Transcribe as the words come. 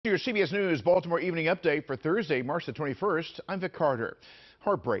Your CBS News Baltimore Evening Update for Thursday, March the 21st. I'm Vic Carter.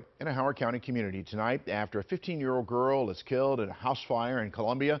 Heartbreak in a Howard County community tonight after a 15-year-old girl is killed in a house fire in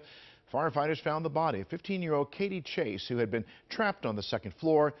Columbia. Firefighters found the body of 15-year-old Katie Chase, who had been trapped on the second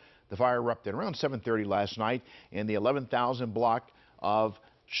floor. The fire erupted around 7:30 last night in the 11,000 block of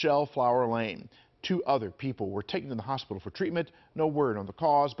Shellflower Lane. Two other people were taken to the hospital for treatment. No word on the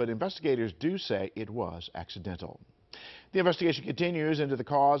cause, but investigators do say it was accidental. The investigation continues into the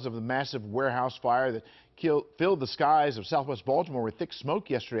cause of the massive warehouse fire that filled the skies of southwest Baltimore with thick smoke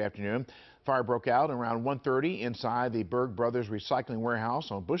yesterday afternoon. Fire broke out around 1:30 inside the Berg Brothers Recycling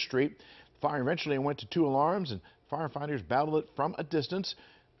Warehouse on Bush Street. The fire eventually went to 2 alarms, and firefighters battled it from a distance.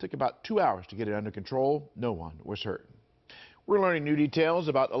 It took about 2 hours to get it under control. No one was hurt. We're learning new details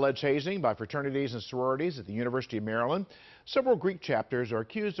about alleged hazing by fraternities and sororities at the University of Maryland. Several Greek chapters are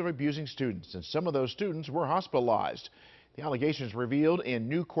accused of abusing students, and some of those students were hospitalized. The allegations revealed in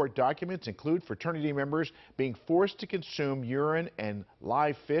new court documents include fraternity members being forced to consume urine and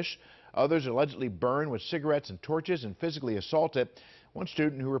live fish. Others allegedly burned with cigarettes and torches and physically assaulted. One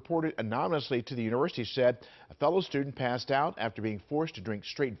student who reported anonymously to the university said a fellow student passed out after being forced to drink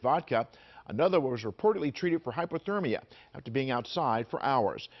straight vodka. Another was reportedly treated for hypothermia after being outside for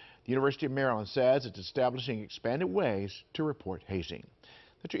hours. The University of Maryland says it's establishing expanded ways to report hazing.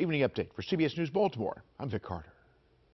 That's your evening update for CBS News Baltimore. I'm Vic Carter.